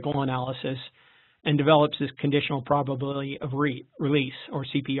statistical analysis and develops this conditional probability of release, or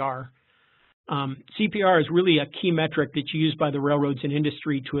CPR. CPR is really a key metric that's used by the railroads and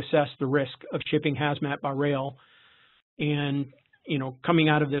industry to assess the risk of shipping hazmat by rail, and, you know, coming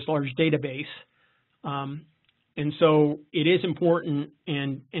out of this large database. And so it is important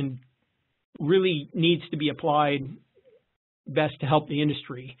and really needs to be applied best to help the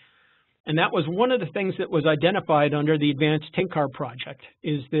industry. And that was one of the things that was identified under the Advanced Tank Car Project,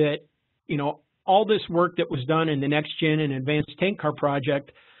 is that, you know, all this work that was done in the Next Gen and Advanced Tank Car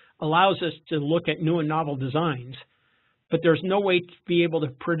Project allows us to look at new and novel designs, but there's no way to be able to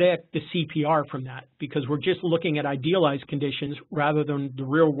predict the CPR from that, because we're just looking at idealized conditions rather than the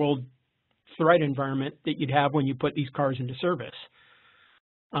real world threat environment that you'd have when you put these cars into service.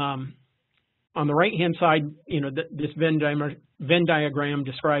 On the right-hand side, you know, this Venn diagram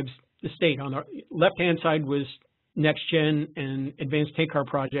describes the state. On the left-hand side was Next Gen and Advanced Tank Car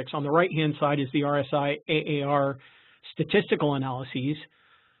Projects. On the right-hand side is the RSI AAR statistical analyses.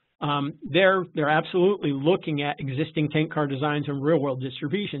 They're absolutely looking at existing tank car designs and real-world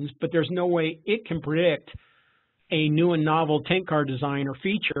distributions, but there's no way it can predict a new and novel tank car design or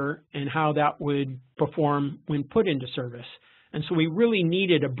feature and how that would perform when put into service. And so we really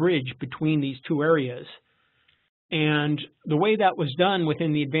needed a bridge between these two areas. And the way that was done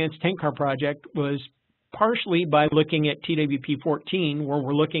within the Advanced Tank Car Project was partially by looking at TWP-14, where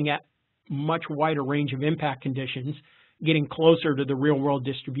we're looking at much wider range of impact conditions, getting closer to the real-world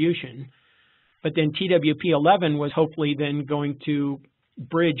distribution. But then TWP-11 was hopefully then going to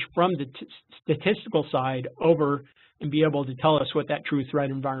bridge from the statistical side over and be able to tell us what that true threat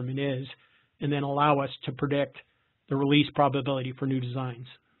environment is, and then allow us to predict the release probability for new designs.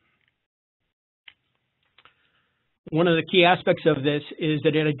 One of the key aspects of this is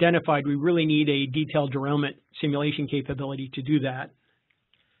that it identified we really need a detailed derailment simulation capability to do that.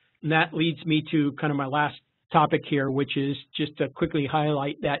 And that leads me to kind of my last topic here, which is just to quickly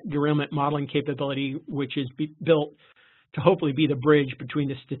highlight that derailment modeling capability, which is built to hopefully be the bridge between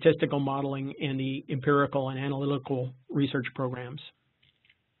the statistical modeling and the empirical and analytical research programs.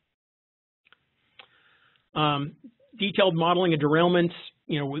 Detailed modeling of derailments,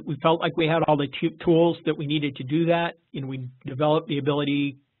 you know, we felt like we had all the tools that we needed to do that. You know, we developed the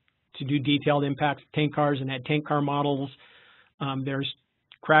ability to do detailed impacts of tank cars and had tank car models. There's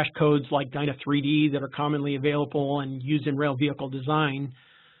crash codes like Dyna3D that are commonly available and used in rail vehicle design.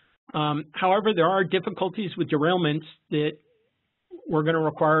 However, there are difficulties with derailments that we're going to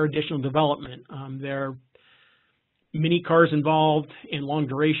require additional development. There are many cars involved in long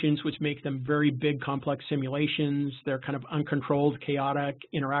durations, which make them very big, complex simulations. They're kind of uncontrolled, chaotic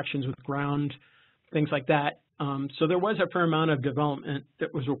interactions with ground, things like that. So there was a fair amount of development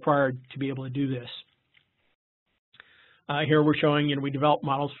that was required to be able to do this. Here we're showing, you know, we developed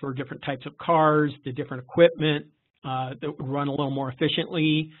models for different types of cars, the different equipment that would run a little more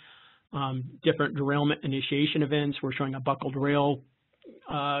efficiently, different derailment initiation events. We're showing a buckled rail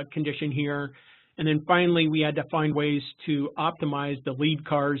condition here. And then finally, we had to find ways to optimize the lead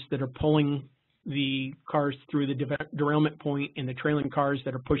cars that are pulling the cars through the derailment point and the trailing cars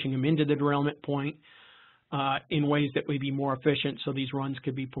that are pushing them into the derailment point in ways that would be more efficient, so these runs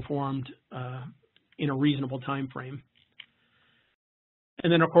could be performed in a reasonable time frame.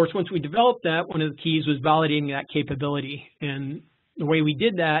 And then, of course, once we developed that, one of the keys was validating that capability. And the way we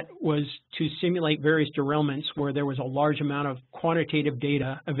did that was to simulate various derailments where there was a large amount of quantitative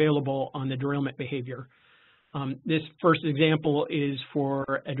data available on the derailment behavior. This first example is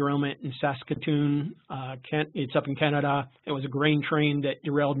for a derailment in Saskatoon. It's up in Canada. It was a grain train that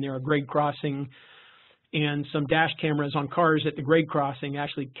derailed near a grade crossing, and some dash cameras on cars at the grade crossing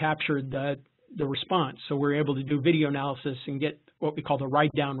actually captured the response. So we're able to do video analysis and get what we call the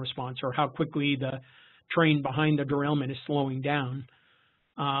ride-down response, or how quickly the train behind the derailment is slowing down,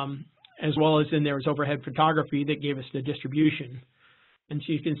 as well as then there was overhead photography that gave us the distribution. And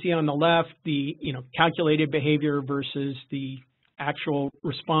so you can see on the left the calculated behavior versus the actual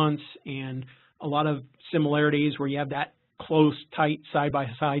response, and a lot of similarities where you have that close, tight,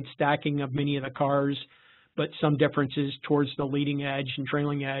 side-by-side stacking of many of the cars, but some differences towards the leading edge and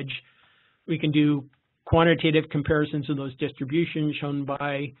trailing edge. We can do quantitative comparisons of those distributions shown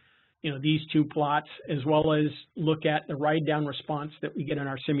by these two plots, as well as look at the ride-down response that we get in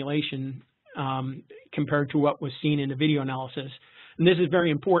our simulation compared to what was seen in the video analysis. And this is very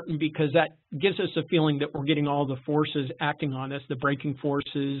important because that gives us a feeling that we're getting all the forces acting on us, the braking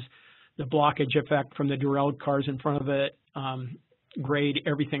forces, the blockage effect from the derailed cars in front of it, grade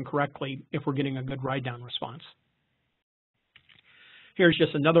everything correctly if we're getting a good ride-down response. Here's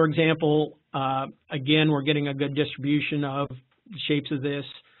just another example. Again, we're getting a good distribution of the shapes of this.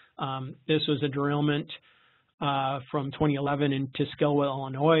 This was a derailment from 2011 in Tuskegee,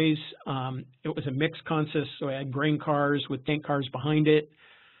 Illinois. It was a mixed consist, so I had grain cars with tank cars behind it.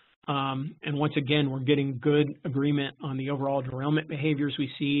 And once again, we're getting good agreement on the overall derailment behaviors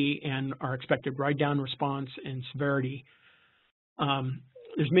we see and our expected ride-down response and severity.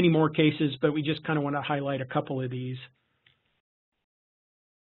 There's many more cases, but we just kind of want to highlight a couple of these.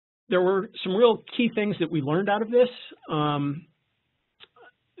 There were some real key things that we learned out of this.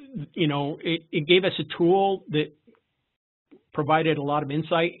 It gave us a tool that provided a lot of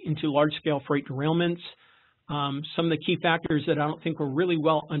insight into large-scale freight derailments. Some of the key factors that I don't think were really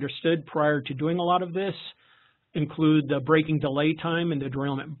well understood prior to doing a lot of this include the braking delay time and the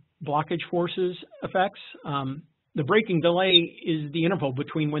derailment blockage forces effects. The braking delay is the interval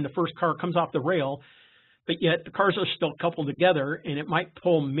between when the first car comes off the rail, but yet the cars are still coupled together, and it might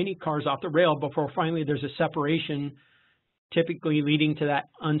pull many cars off the rail before finally there's a separation, typically leading to that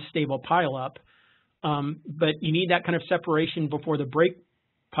unstable pileup. But you need that kind of separation before the brake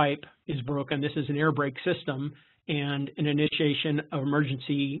pipe is broken. This is an air brake system and an initiation of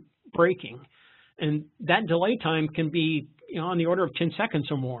emergency braking. And that delay time can be on the order of 10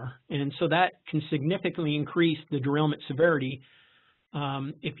 seconds or more. And so that can significantly increase the derailment severity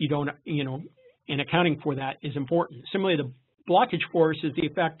if you don't, and accounting for that is important. Similarly, the blockage force is the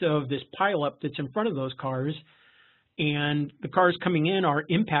effect of this pileup that's in front of those cars, and the cars coming in are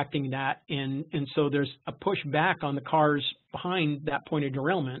impacting that, and so there's a push back on the cars behind that point of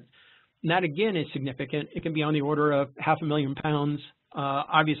derailment. And that, again, is significant. It can be on the order of 500,000 pounds.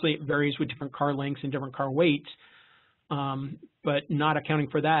 Obviously, it varies with different car lengths and different car weights, but not accounting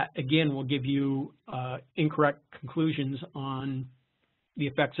for that, again, will give you incorrect conclusions on the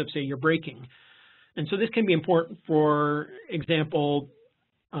effects of, say, your braking. And so this can be important. For example,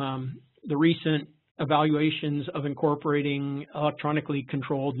 the recent evaluations of incorporating electronically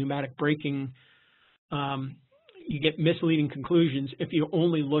controlled pneumatic braking, you get misleading conclusions if you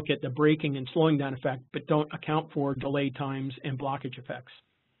only look at the braking and slowing down effect, but don't account for delay times and blockage effects.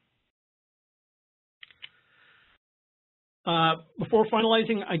 Before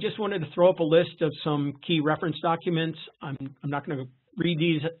finalizing, I just wanted to throw up a list of some key reference documents. I'm not going to read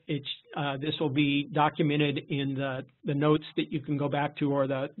these. This will be documented in the notes that you can go back to, or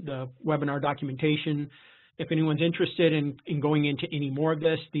the webinar documentation. If anyone's interested in going into any more of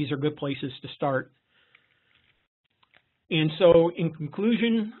this, these are good places to start. And so in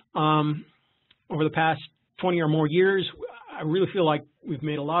conclusion, over the past 20 or more years, I really feel like we've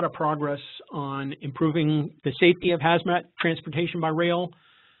made a lot of progress on improving the safety of HAZMAT transportation by rail,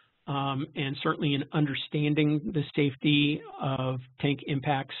 and certainly in understanding the safety of tank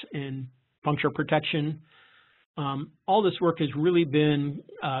impacts and puncture protection. All this work has really been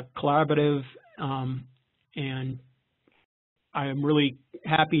collaborative, and I am really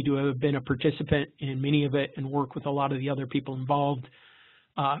happy to have been a participant in many of it and work with a lot of the other people involved.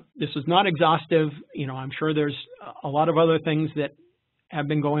 This is not exhaustive. I'm sure there's a lot of other things that have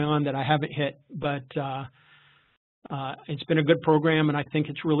been going on that I haven't hit, but it's been a good program, and I think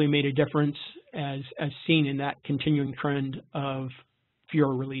it's really made a difference as seen in that continuing trend of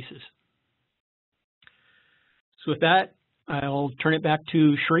fewer releases. So with that, I'll turn it back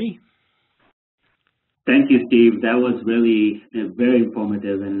to Sri. Thank you, Steve. That was really a very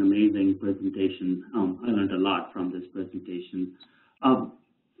informative and amazing presentation. I learned a lot from this presentation.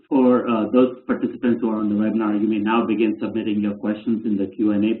 For those participants who are on the webinar, you may now begin submitting your questions in the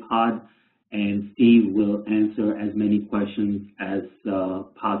Q&A pod, and Steve will answer as many questions as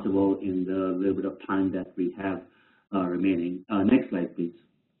possible in the little bit of time that we have remaining. Next slide, please.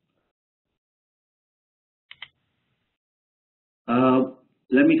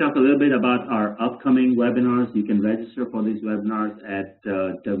 Let me talk a little bit about our upcoming webinars. You can register for these webinars at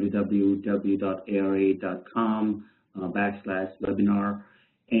www.ara.com/webinar.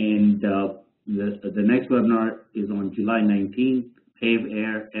 And the next webinar is on July 19th, Pave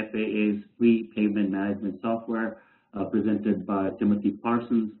Air, FAA's free pavement management software. presented by Timothy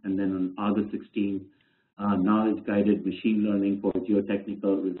Parsons, and then on August 16th, knowledge-guided machine learning for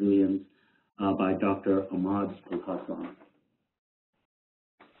geotechnical resilience by Dr. Ahmad Al-Hassan.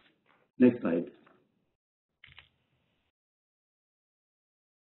 Next slide.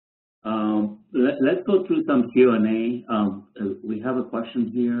 Let's go through some Q&A. We have a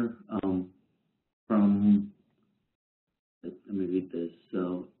question here from, let me read this.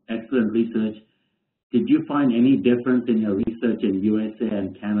 So, excellent research. Did you find any difference in your research in USA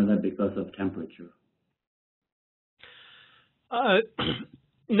and Canada because of temperature?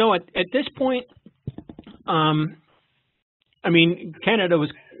 No, at this point, I mean, Canada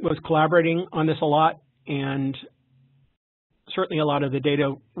was collaborating on this a lot, and certainly a lot of the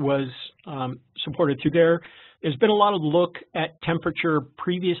data was supported through there. There's been a lot of look at temperature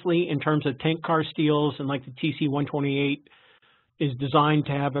previously in terms of tank car steels, and like the TC-128 is designed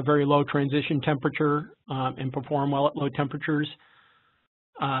to have a very low transition temperature and perform well at low temperatures.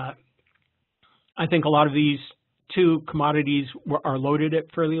 I think a lot of these two commodities are loaded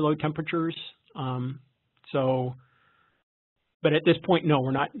at fairly low temperatures. But at this point, no,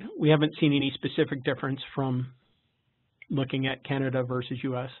 we haven't seen any specific difference from looking at Canada versus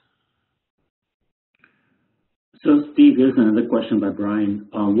US. So, Steve, here's another question by Brian.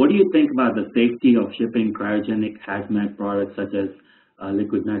 What do you think about the safety of shipping cryogenic HAZMAT products such as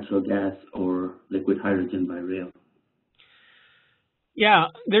liquid natural gas or liquid hydrogen by rail? Yeah,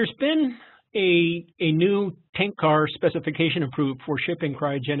 there's been a new tank car specification approved for shipping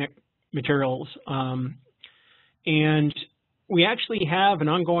cryogenic materials. And we actually have an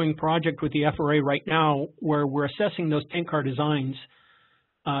ongoing project with the FRA right now where we're assessing those tank car designs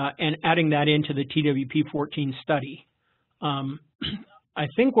and adding that into the TWP-14 study. I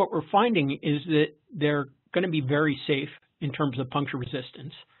think what we're finding is that they're going to be very safe in terms of puncture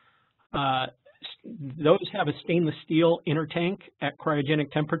resistance. Those have a stainless steel inner tank at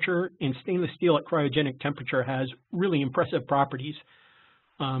cryogenic temperature, and stainless steel at cryogenic temperature has really impressive properties,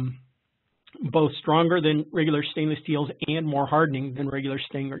 both stronger than regular stainless steels and more hardening than regular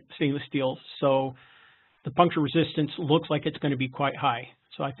stainless steels. So the puncture resistance looks like it's going to be quite high.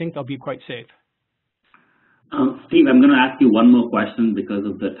 So I think they'll be quite safe. Steve, I'm going to ask you one more question because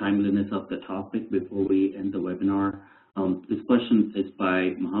of the timeliness of the topic before we end the webinar. This question is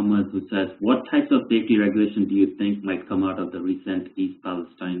by Muhammad, who says, what types of safety regulation do you think might come out of the recent East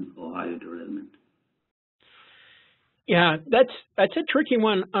Palestine, Ohio derailment? Yeah, that's a tricky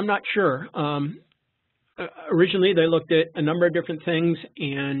one. I'm not sure. Originally, they looked at a number of different things,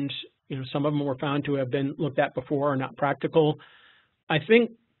 and some of them were found to have been looked at before or not practical. I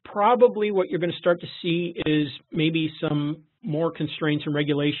think probably what you're going to start to see is maybe some more constraints and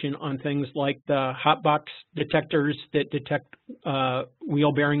regulation on things like the hot box detectors that detect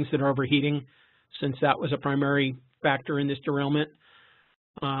wheel bearings that are overheating, since that was a primary factor in this derailment.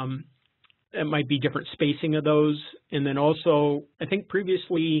 It might be different spacing of those. And then also, I think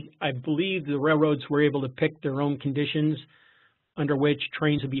previously, I believe the railroads were able to pick their own conditions under which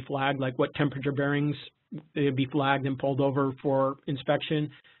trains would be flagged, like what temperature bearings they would be flagged and pulled over for inspection.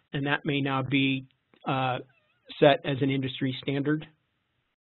 And that may now be set as an industry standard.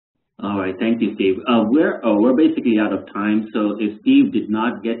 All right, thank you, Steve. We're basically out of time, so if Steve did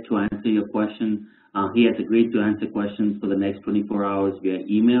not get to answer your question, he has agreed to answer questions for the next 24 hours via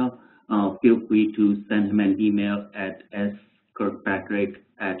email. Feel free to send him an email at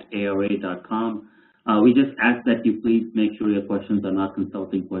skirkpatrick@ara.com. We just ask that you please make sure your questions are not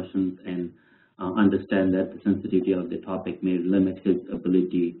consulting questions and understand that the sensitivity of the topic may limit his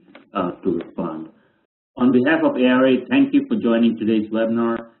ability to respond. On behalf of ARA, thank you for joining today's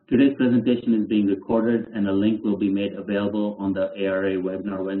webinar. Today's presentation is being recorded, and a link will be made available on the ARA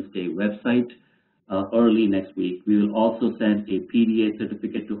Webinar Wednesday website early next week. We will also send a PDA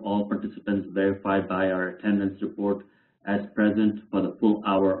certificate to all participants verified by our attendance report as present for the full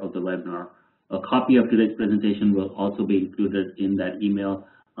hour of the webinar. A copy of today's presentation will also be included in that email.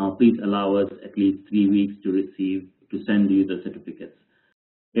 Please allow us at least 3 weeks to send you the certificates.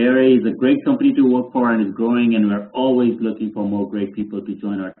 ARA is a great company to work for and is growing, and we're always looking for more great people to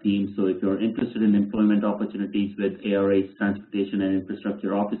join our team. So if you're interested in employment opportunities with ARA's transportation and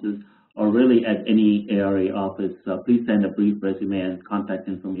infrastructure offices, or really at any ARA office, please send a brief resume and contact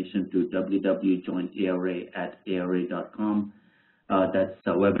information to www.joinara@ara.com. That's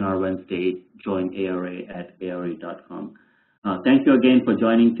Webinar Wednesday, joinara@ara.com. Thank you again for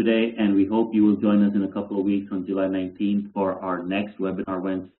joining today, and we hope you will join us in a couple of weeks on July 19th for our next Webinar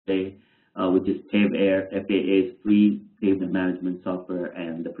Wednesday, which is TAVE Air, FAA's free pavement management software,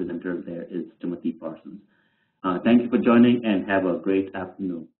 and the presenter there is Timothy Parsons. Thank you for joining, and have a great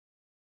afternoon.